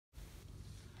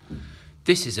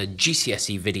This is a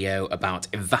GCSE video about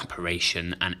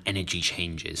evaporation and energy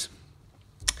changes.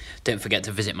 Don't forget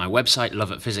to visit my website,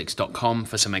 loveatphysics.com,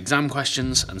 for some exam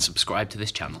questions and subscribe to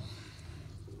this channel.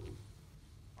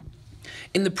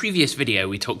 In the previous video,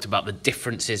 we talked about the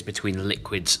differences between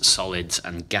liquids, solids,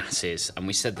 and gases, and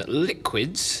we said that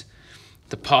liquids,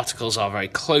 the particles are very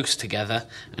close together,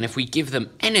 and if we give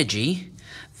them energy,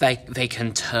 they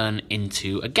can turn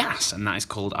into a gas, and that is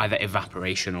called either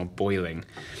evaporation or boiling.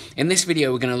 In this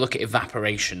video, we're going to look at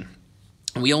evaporation.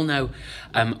 We all know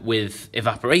with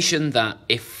evaporation that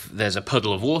if there's a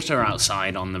puddle of water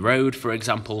outside on the road, for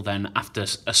example, then after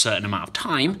a certain amount of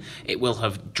time, it will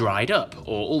have dried up,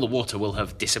 or all the water will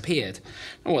have disappeared.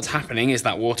 And what's happening is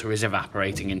that water is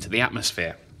evaporating into the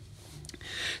atmosphere.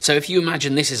 So if you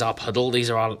imagine this is our puddle, these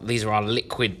are our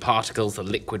liquid particles, the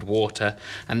liquid water,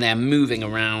 and they're moving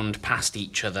around past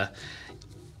each other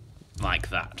like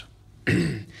that.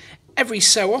 Every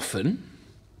so often,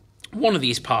 one of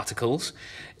these particles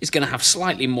is going to have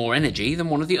slightly more energy than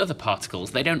one of the other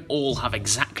particles. They don't all have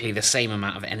exactly the same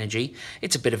amount of energy.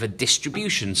 It's a bit of a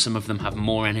distribution. Some of them have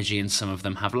more energy and some of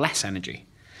them have less energy.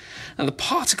 Now, the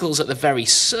particles at the very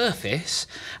surface,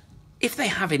 if they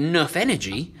have enough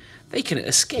energy, they can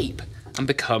escape and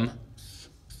become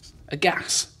a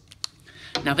gas.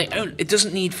 Now, it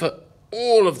doesn't need for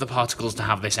all of the particles to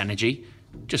have this energy,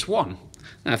 just one.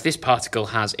 Now, if this particle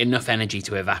has enough energy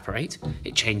to evaporate,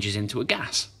 it changes into a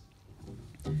gas.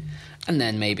 And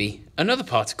then maybe another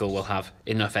particle will have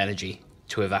enough energy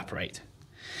to evaporate.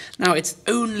 Now, it's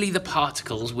only the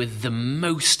particles with the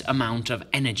most amount of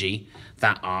energy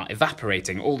that are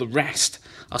evaporating. All the rest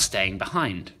are staying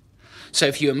behind. So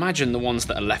if you imagine the ones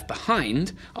that are left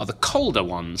behind are the colder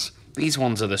ones. These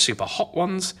ones are the super hot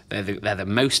ones. They're the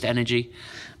most energy.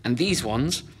 And these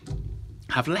ones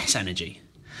have less energy.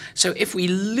 So if we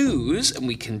lose, and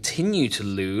we continue to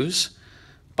lose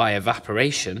by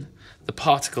evaporation, the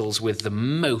particles with the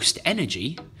most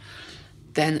energy,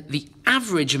 then the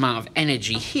average amount of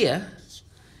energy here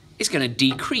is going to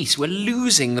decrease. We're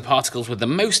losing the particles with the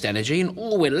most energy, and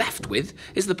all we're left with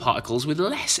is the particles with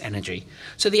less energy.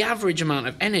 So the average amount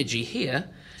of energy here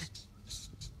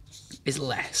is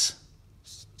less.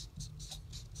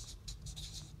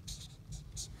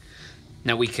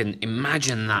 Now we can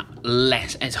imagine that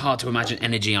less. It's hard to imagine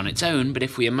energy on its own, but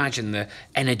if we imagine the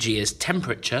energy as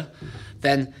temperature,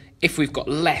 then if we've got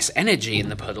less energy in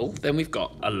the puddle, then we've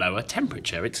got a lower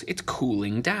temperature. It's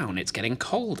cooling down, it's getting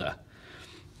colder.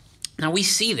 Now we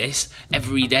see this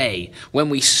every day. When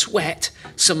we sweat,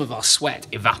 some of our sweat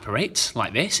evaporates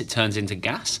like this, it turns into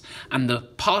gas, and the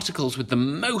particles with the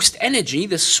most energy,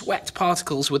 the sweat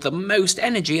particles with the most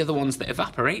energy are the ones that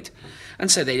evaporate, and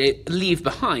so they leave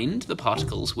behind the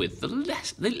particles with the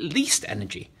least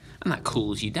energy, and that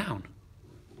cools you down.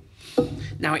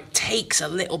 Now it takes a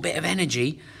little bit of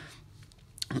energy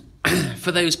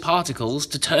for those particles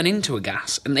to turn into a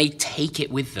gas, and they take it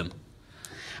with them.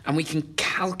 And we can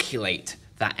calculate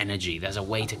that energy. There's a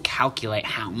way to calculate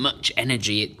how much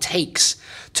energy it takes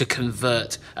to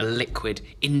convert a liquid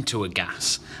into a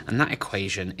gas. And that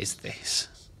equation is this.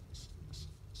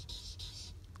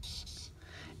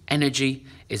 Energy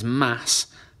is mass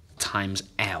times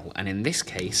L. And in this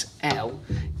case, L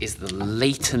is the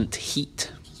latent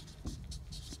heat.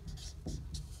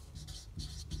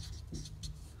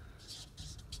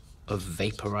 Of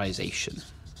vaporization.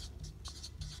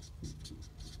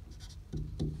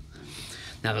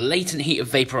 Now, the latent heat of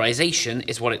vaporization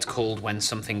is what it's called when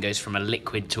something goes from a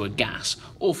liquid to a gas,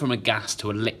 or from a gas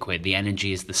to a liquid. The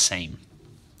energy is the same,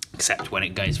 except when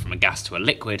it goes from a gas to a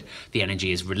liquid, the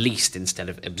energy is released instead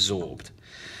of absorbed.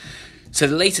 So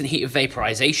the latent heat of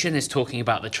vaporization is talking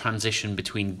about the transition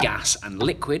between gas and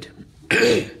liquid.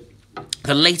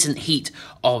 The latent heat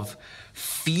of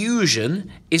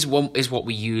fusion is what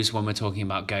we use when we're talking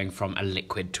about going from a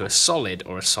liquid to a solid,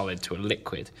 or a solid to a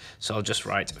liquid. So I'll just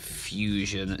write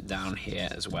fusion down here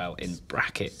as well in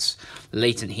brackets.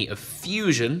 Latent heat of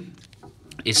fusion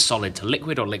is solid to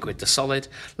liquid, or liquid to solid.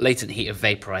 Latent heat of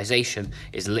vaporization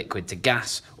is liquid to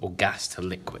gas, or gas to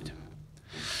liquid.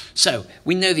 So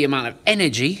we know the amount of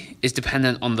energy is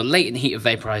dependent on the latent heat of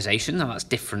vaporization. Now that's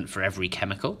different for every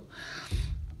chemical.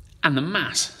 And the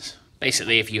mass.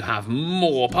 Basically, if you have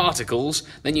more particles,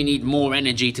 then you need more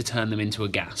energy to turn them into a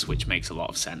gas, which makes a lot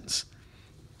of sense.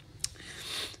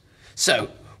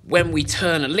 So, when we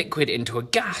turn a liquid into a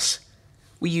gas,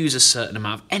 we use a certain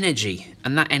amount of energy,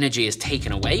 and that energy is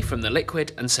taken away from the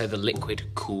liquid, and so the liquid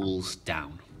cools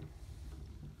down.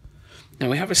 Now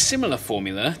we have a similar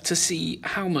formula to see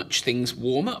how much things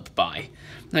warm up by.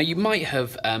 Now you might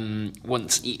have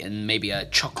once eaten maybe a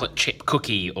chocolate chip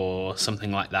cookie or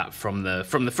something like that from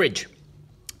the fridge.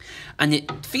 And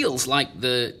it feels like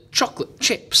the chocolate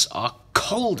chips are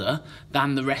colder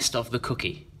than the rest of the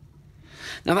cookie.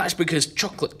 Now that's because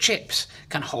chocolate chips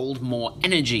can hold more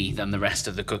energy than the rest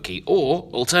of the cookie, or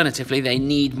alternatively they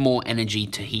need more energy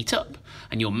to heat up,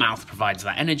 and your mouth provides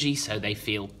that energy so they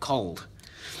feel cold.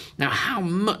 Now how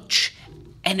much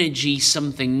energy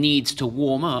something needs to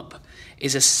warm up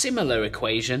is a similar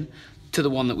equation to the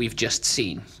one that we've just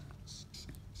seen.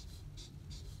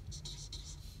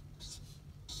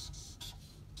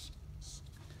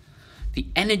 The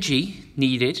energy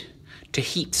needed to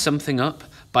heat something up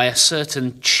by a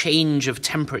certain change of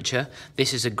temperature.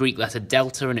 This is a Greek letter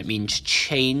delta and it means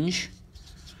change.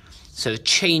 So the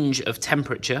change of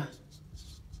temperature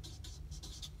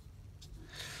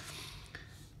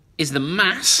is the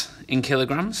mass in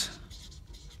kilograms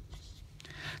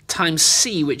times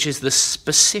C, which is the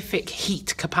specific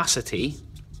heat capacity,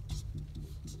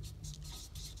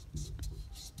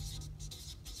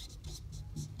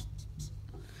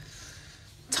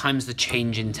 times the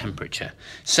change in temperature.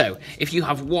 So if you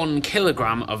have 1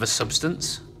 kilogram of a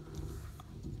substance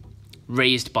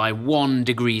raised by 1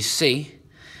 degrees C,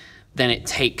 then it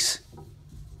takes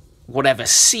whatever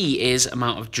C is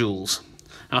amount of joules.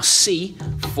 Now C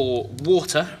for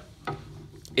water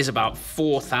is about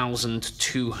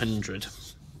 4,200.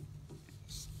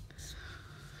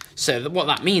 So what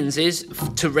that means is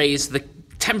to raise the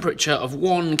temperature of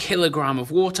 1 kilogram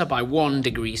of water by 1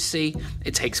 degree C,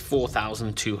 it takes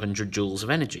 4,200 joules of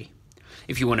energy.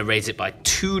 If you want to raise it by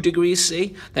 2 degrees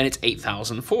C, then it's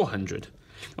 8,400.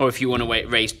 Or if you want to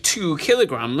raise 2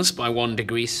 kilograms by 1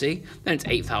 degree C, then it's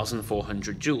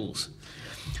 8,400 joules.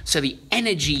 So the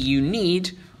energy you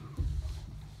need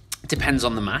depends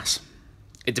on the mass.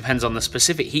 It depends on the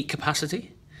specific heat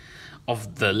capacity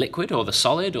of the liquid or the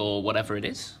solid or whatever it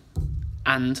is,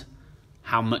 and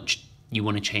how much you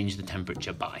want to change the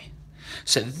temperature by.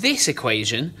 So this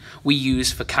equation we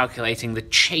use for calculating the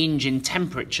change in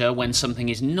temperature when something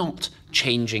is not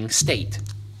changing state.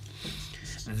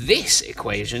 This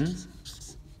equation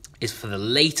is for the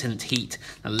latent heat.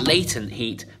 Now, latent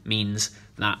heat means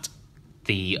that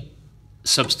the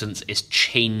substance is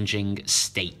changing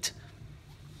state.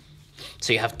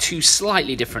 So you have two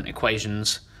slightly different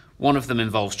equations. One of them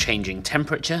involves changing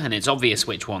temperature, and it's obvious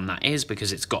which one that is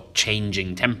because it's got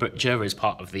changing temperature as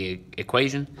part of the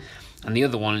equation. And the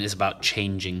other one is about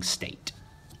changing state.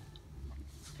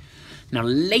 Now,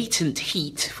 latent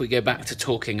heat, if we go back to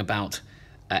talking about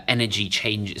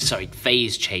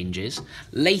phase changes,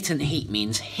 latent heat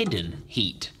means hidden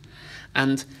heat.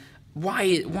 And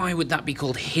why would that be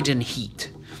called hidden heat?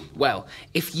 Well,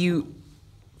 if you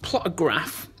plot a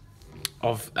graph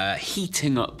of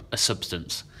heating up a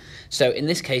substance. So in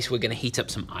this case, we're going to heat up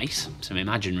some ice, some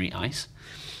imaginary ice.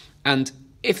 And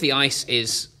if the ice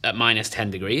is at minus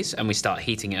 10 degrees and we start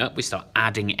heating it up, we start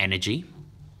adding energy,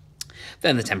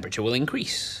 then the temperature will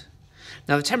increase.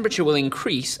 Now the temperature will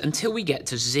increase until we get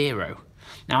to 0.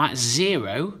 Now at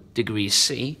 0 degrees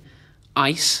C,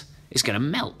 ice is going to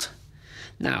melt.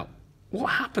 Now,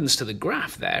 what happens to the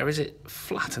graph there is it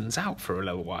flattens out for a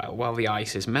little while the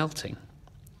ice is melting.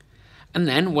 And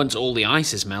then, once all the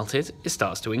ice is melted, it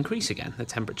starts to increase again. The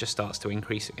temperature starts to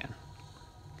increase again.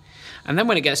 And then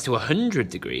when it gets to 100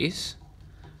 degrees,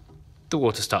 the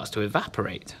water starts to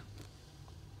evaporate.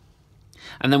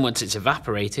 And then once it's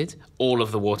evaporated, all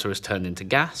of the water has turned into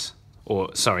gas.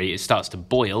 It starts to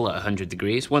boil at 100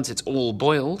 degrees. Once it's all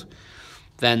boiled,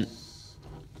 then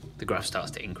the graph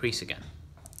starts to increase again.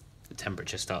 The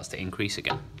temperature starts to increase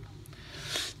again.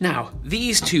 Now,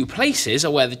 these two places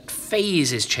are where the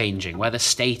phase is changing, where the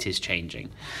state is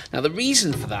changing. Now, the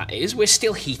reason for that is we're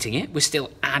still heating it, we're still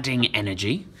adding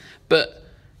energy, but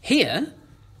here,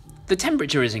 the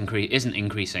temperature isn't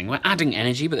increasing. We're adding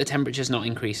energy, but the temperature's not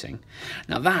increasing.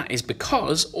 Now, that is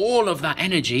because all of that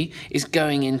energy is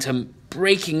going into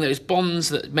breaking those bonds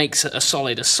that makes a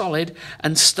solid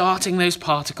and starting those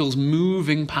particles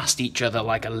moving past each other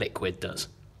like a liquid does.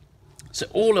 So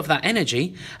all of that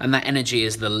energy, and that energy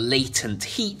is the latent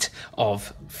heat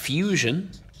of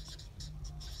fusion,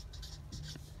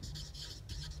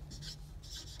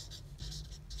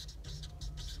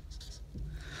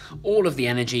 all of the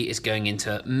energy is going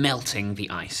into melting the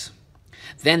ice.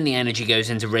 Then the energy goes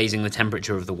into raising the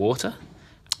temperature of the water.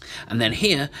 And then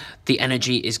here, the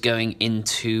energy is going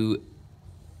into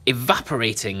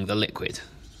evaporating the liquid,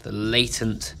 the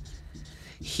latent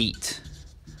heat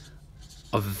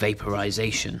of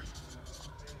vaporization.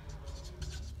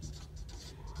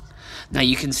 Now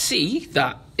you can see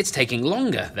that it's taking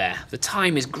longer there. The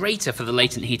time is greater for the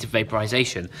latent heat of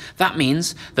vaporization. That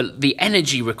means that the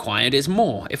energy required is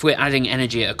more. If we're adding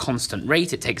energy at a constant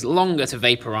rate, it takes longer to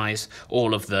vaporize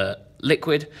all of the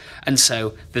liquid, and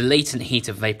so the latent heat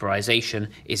of vaporization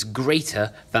is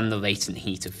greater than the latent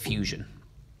heat of fusion.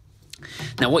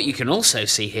 Now what you can also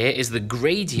see here is the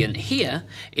gradient here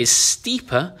is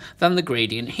steeper than the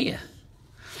gradient here.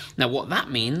 Now what that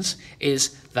means is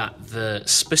that the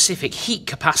specific heat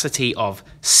capacity of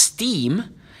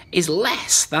steam is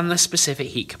less than the specific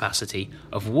heat capacity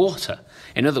of water.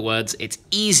 In other words, it's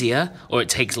easier, or it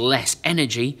takes less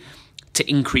energy to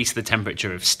increase the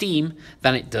temperature of steam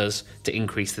than it does to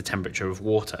increase the temperature of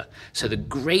water. So the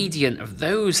gradient of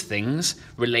those things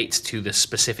relates to the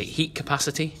specific heat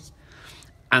capacity,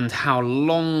 and how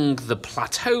long the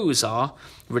plateaus are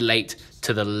relate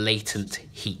to the latent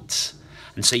heats.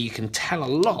 And so you can tell a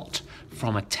lot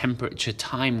from a temperature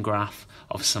time graph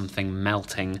of something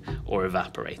melting or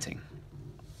evaporating.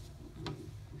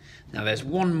 Now there's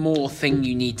one more thing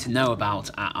you need to know about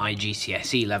at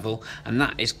IGCSE level, and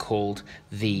that is called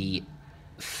the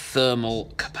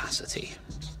thermal capacity.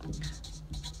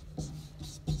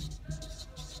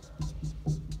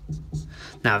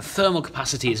 Now, thermal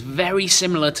capacity is very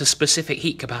similar to specific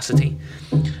heat capacity.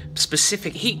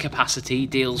 Specific heat capacity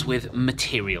deals with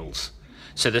materials.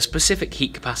 So the specific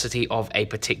heat capacity of a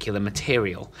particular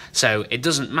material. So it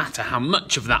doesn't matter how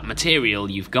much of that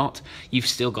material you've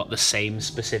still got the same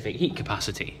specific heat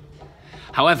capacity.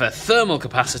 However, thermal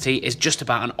capacity is just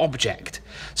about an object.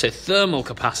 So thermal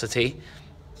capacity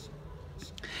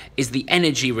is the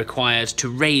energy required to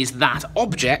raise that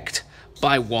object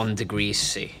by 1 degree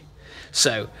C.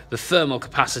 So the thermal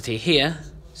capacity here,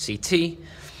 Ct,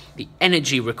 the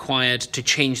energy required to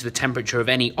change the temperature of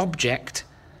any object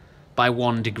by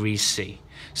 1 degree C.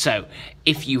 So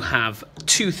if you have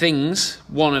two things,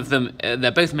 one of them,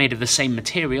 they're both made of the same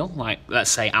material, like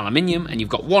let's say aluminium, and you've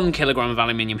got 1 kilogram of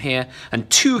aluminium here and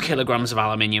 2 kilograms of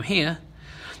aluminium here,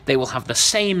 they will have the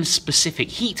same specific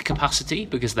heat capacity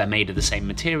because they're made of the same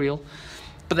material,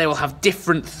 but they will have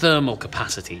different thermal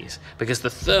capacities because the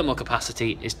thermal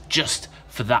capacity is just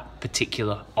for that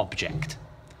particular object.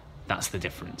 That's the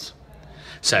difference.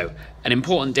 So, an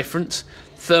important difference,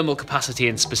 thermal capacity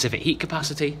and specific heat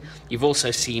capacity. You've also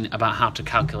seen about how to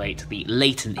calculate the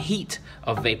latent heat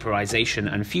of vaporization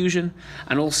and fusion,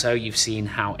 and also you've seen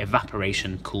how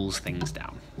evaporation cools things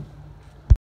down.